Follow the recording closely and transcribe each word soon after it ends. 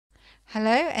Hello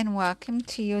and welcome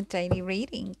to your daily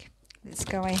reading. Let's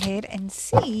go ahead and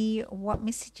see what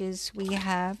messages we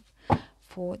have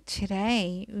for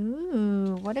today.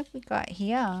 Ooh, what have we got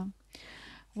here?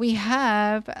 We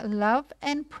have love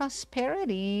and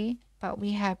prosperity, but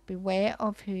we have beware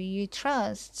of who you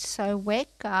trust. So we're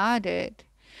guarded.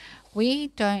 We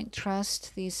don't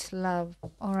trust this love,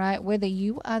 all right? Whether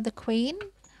you are the queen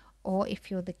or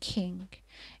if you're the king,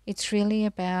 it's really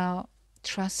about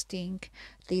trusting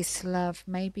this love.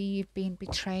 Maybe you've been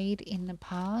betrayed in the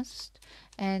past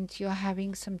and you're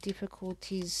having some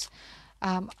difficulties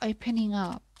opening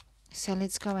up. So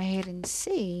let's go ahead and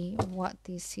see what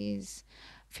this is.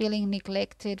 Feeling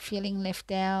neglected, feeling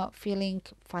left out, feeling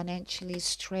financially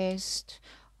stressed.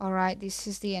 All right, this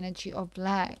is the energy of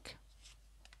lack.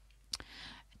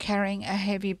 Carrying a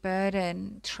heavy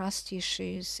burden, trust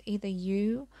issues, either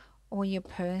you or your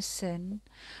person.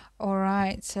 All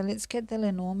right, so let's get the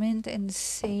Lenormand and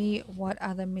see what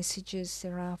other messages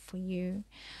there are for you.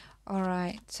 All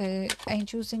right, so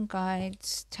angels and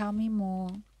guides, tell me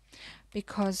more,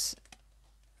 because,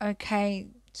 okay,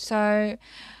 so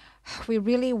we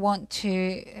really want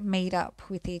to meet up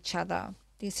with each other.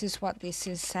 This is what this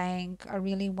is saying. I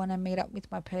really want to meet up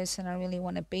with my person. I really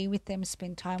want to be with them,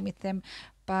 spend time with them,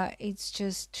 but it's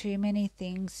just too many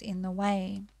things in the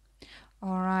way.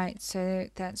 All right, so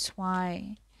that's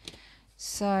why.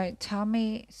 So tell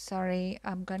me, sorry,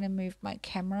 I'm going to move my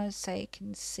camera so you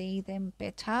can see them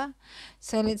better.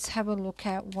 So let's have a look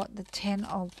at what the 10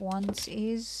 of Wands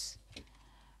is.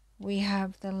 We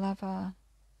have the Lover.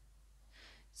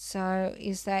 So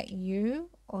is that you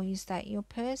or is that your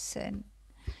person?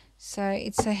 So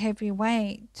it's a heavy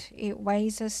weight. It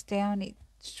weighs us down. It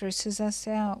stresses us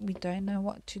out. We don't know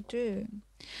what to do.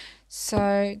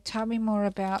 So tell me more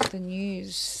about the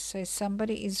news. So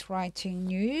somebody is writing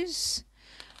news.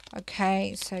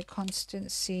 Okay, so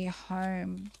constancy,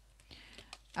 home,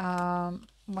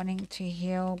 wanting to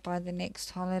heal by the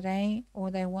next holiday,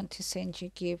 or they want to send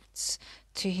you gifts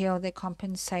to heal. They're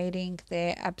compensating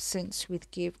their absence with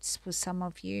gifts for some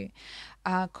of you.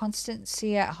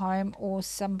 Constancy at home, or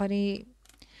somebody.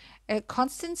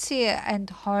 Constancy and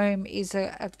home is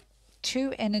a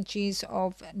two energies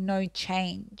of no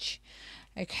change.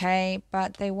 Okay,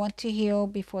 but they want to heal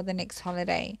before the next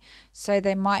holiday, so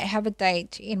they might have a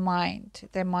date in mind.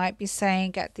 They might be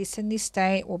saying at this and this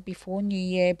day, or before New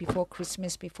Year, before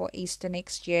Christmas, before Easter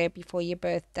next year, before your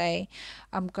birthday,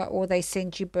 or they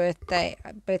send you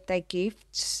birthday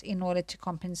gifts in order to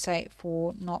compensate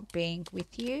for not being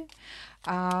with you.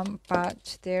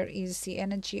 But there is the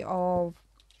energy of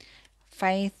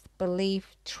faith,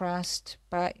 belief, trust,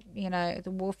 but the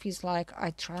wolf is like,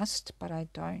 I trust but I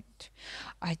don't.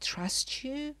 I trust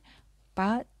you,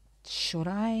 but should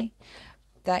I?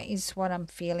 That is what I'm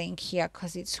feeling here,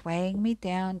 because it's weighing me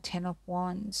down. 10 of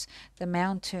Wands, the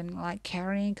mountain, like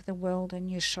carrying the world on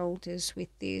your shoulders with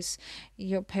this.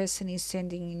 Your person is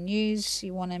sending you news,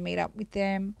 you want to meet up with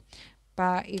them,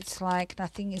 but it's like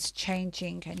nothing is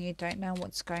changing and you don't know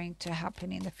what's going to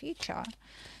happen in the future.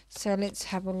 So let's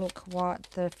have a look what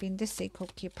the Fin de Sickle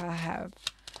Keeper have.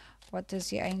 What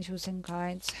does your angels and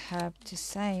guides have to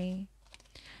say?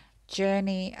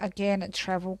 Journey, again a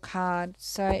travel card.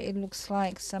 So it looks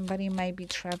like somebody may be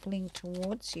traveling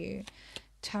towards you.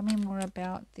 Tell me more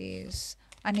about this.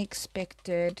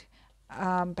 Unexpected,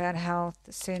 bad health,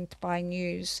 sent by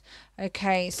news.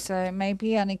 Okay, so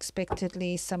maybe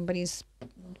unexpectedly somebody's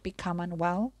become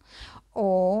unwell,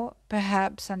 or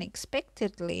perhaps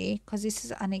unexpectedly, because this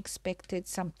is unexpected,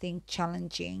 something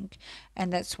challenging,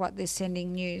 and that's what they're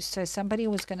sending news. So somebody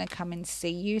was going to come and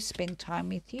see you, spend time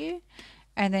with you,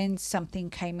 and then something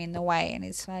came in the way, and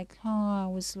it's like, oh, I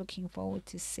was looking forward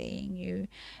to seeing you,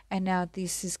 and now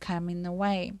this is come in the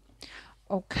way.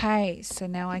 Okay, so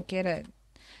now I get it.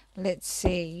 Let's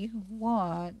see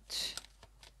what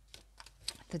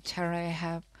the tarot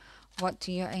have. What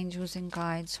do your angels and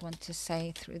guides want to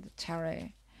say through the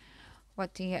tarot?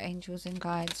 What do your angels and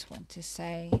guides want to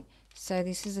say? So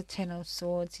this is a 10 of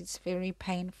Swords. It's very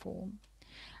painful.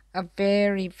 A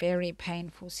very, very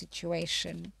painful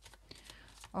situation.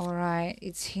 Alright,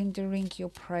 it's hindering your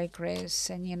progress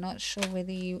and you're not sure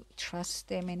whether you trust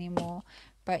them anymore,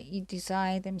 but you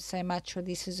desire them so much, or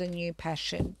this is a new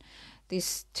passion.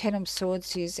 This 10 of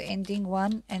Swords is ending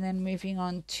one and then moving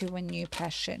on to a new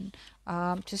passion.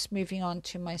 Just moving on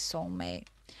to my soulmate.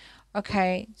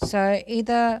 Okay, so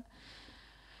either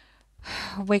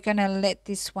we're going to let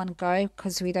this one go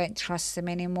because we don't trust them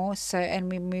anymore, so,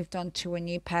 and we moved on to a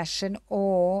new passion,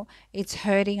 or it's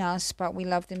hurting us but we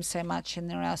love them so much and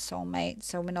they're our soulmate,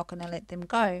 so we're not going to let them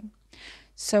go.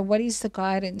 So what is the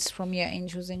guidance from your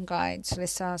angels and guides?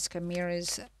 Let's ask a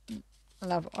mirrors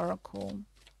Love Oracle.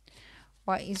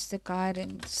 What is the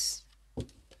guidance?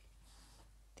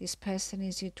 This person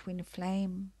is your twin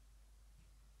flame.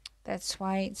 That's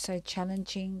why it's so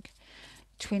challenging.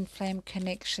 Twin flame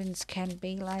connections can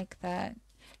be like that.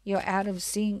 You're out of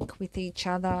sync with each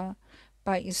other,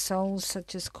 but your souls are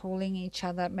just calling each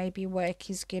other. Maybe work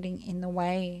is getting in the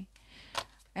way,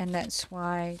 and that's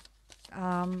why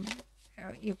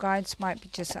your guides might be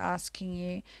just asking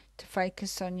you to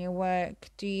focus on your work.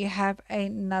 Do you have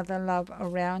another love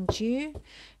around you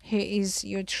who is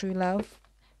your true love,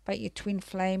 but your twin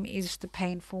flame is the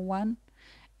painful one,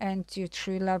 and your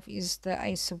true love is the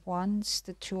Ace of Wands,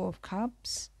 the Two of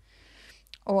Cups?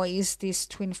 Or is this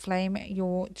twin flame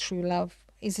your true love?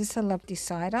 Is this a love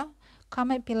decider?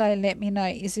 Comment below, let me know.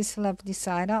 Is this a love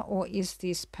decider, or is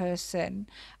this person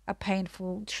a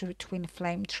painful true twin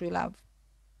flame true love?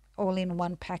 All in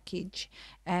one package,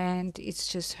 and it's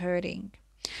just hurting.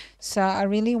 So I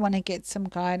really want to get some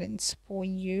guidance for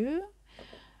you.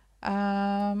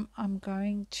 I'm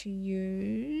going to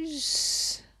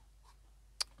use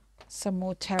some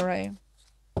more tarot.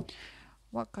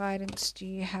 What guidance do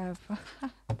you have?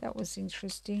 That was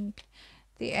interesting.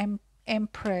 The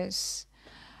Empress.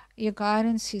 Your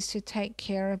guidance is to take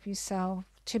care of yourself,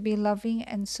 to be loving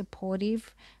and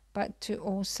supportive, but to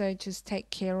also just take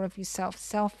care of yourself.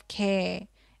 Self-care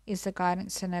is the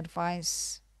guidance and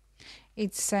advice.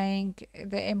 It's saying,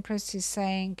 the Empress is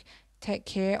saying, take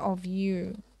care of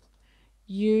you.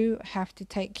 You have to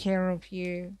take care of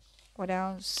you. What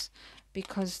else?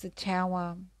 Because the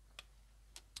Tower.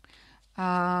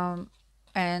 And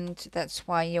that's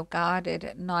why you're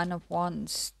guarded. Nine of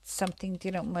Wands. Something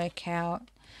didn't work out.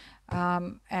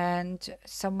 And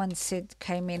someone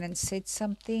came in and said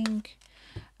something,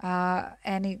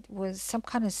 and it was some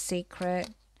kind of secret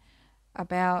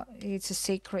about, it's a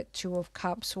secret Two of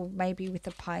Cups, or maybe with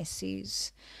the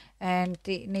Pisces, and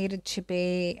it needed to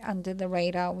be under the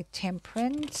radar with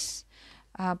Temperance,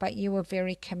 but you were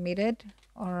very committed,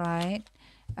 all right,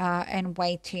 and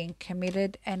waiting,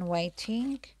 committed and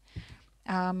waiting,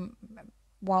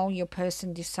 while your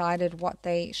person decided what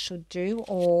they should do,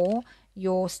 or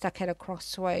you're stuck at a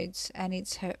crossroads and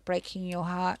it's breaking your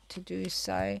heart to do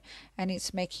so, and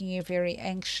it's making you very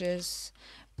anxious,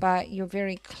 but you're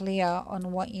very clear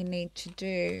on what you need to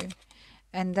do,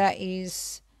 and that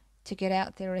is to get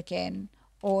out there again,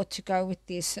 or to go with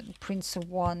this Prince of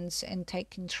Wands and take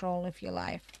control of your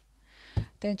life.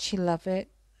 Don't you love it?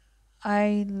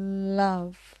 I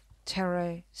love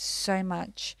tarot so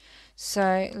much.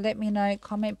 So let me know,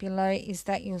 comment below, is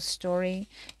that your story?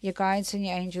 Your guides and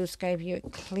your angels gave you a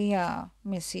clear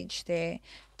message there.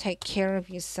 Take care of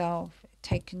yourself,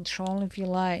 take control of your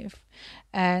life,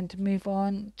 and move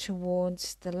on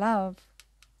towards the love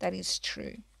that is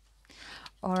true.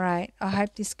 All right, I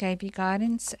hope this gave you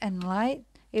guidance and light.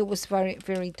 It was very,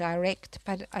 very direct,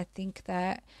 but I think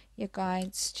that your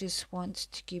guides just want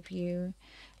to give you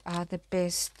the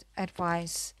best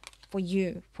advice for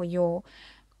you, for your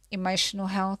emotional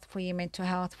health, for your mental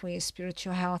health, for your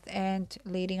spiritual health, and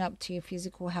leading up to your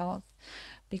physical health,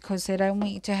 because they don't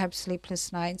want you to have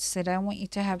sleepless nights, they don't want you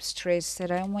to have stress, they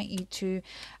don't want you to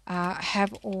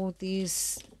have all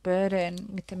this burden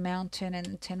with the Mountain and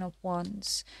the Ten of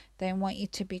Wands. They want you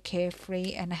to be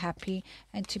carefree and happy,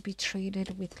 and to be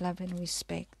treated with love and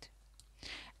respect,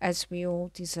 as we all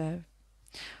deserve.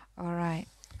 All right,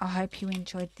 I hope you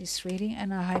enjoyed this reading,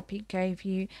 and I hope it gave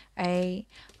you a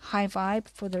high vibe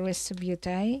for the rest of your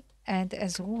day. And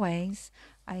as always,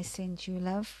 I send you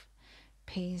love,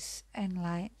 peace and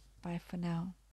light. Bye for now.